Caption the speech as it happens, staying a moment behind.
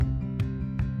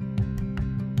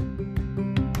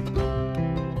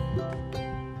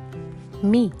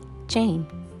Me, Jane,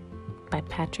 by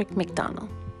Patrick McDonnell.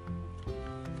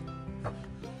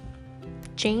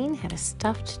 Jane had a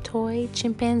stuffed toy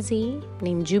chimpanzee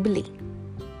named Jubilee.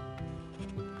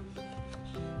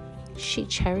 She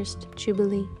cherished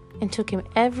Jubilee and took him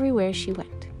everywhere she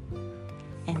went.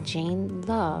 And Jane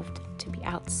loved to be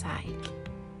outside.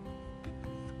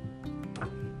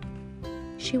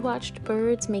 She watched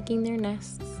birds making their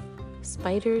nests,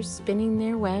 spiders spinning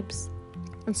their webs,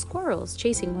 and squirrels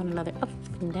chasing one another up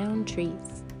and down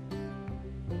trees.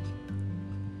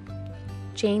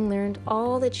 Jane learned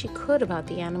all that she could about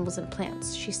the animals and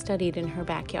plants she studied in her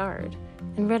backyard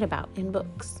and read about in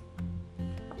books.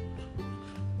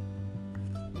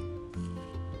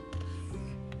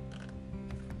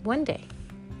 One day,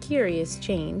 curious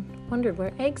Jane wondered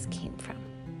where eggs came from.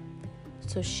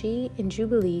 So she and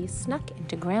Jubilee snuck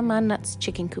into Grandma Nut's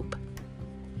chicken coop,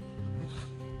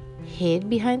 hid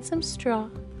behind some straw,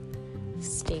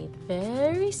 stayed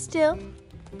very still,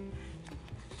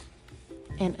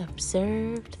 and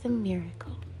observed the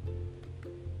miracle.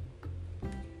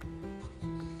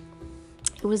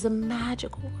 It was a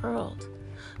magical world,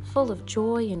 full of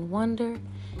joy and wonder,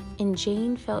 and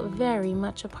Jane felt very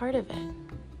much a part of it.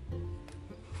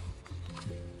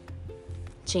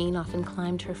 Jane often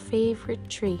climbed her favorite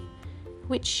tree,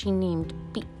 which she named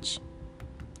Beech.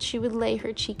 She would lay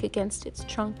her cheek against its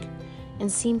trunk and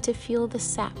seem to feel the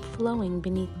sap flowing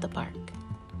beneath the bark.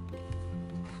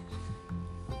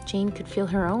 Jane could feel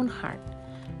her own heart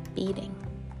beating,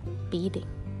 beating,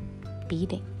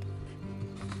 beating.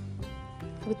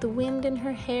 With the wind in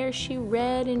her hair, she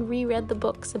read and reread the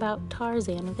books about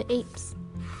Tarzan of the Apes,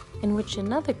 in which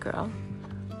another girl,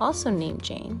 also named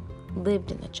Jane,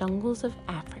 lived in the jungles of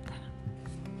Africa.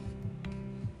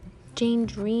 Jane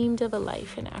dreamed of a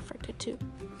life in Africa too.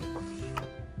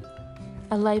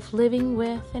 A life living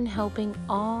with and helping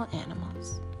all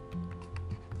animals.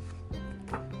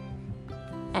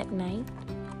 At night,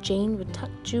 Jane would tuck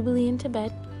Jubilee into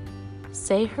bed,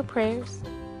 say her prayers,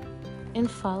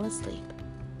 and fall asleep,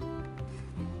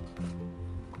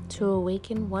 to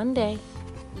awaken one day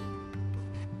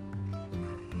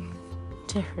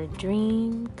to her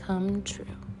dream come true.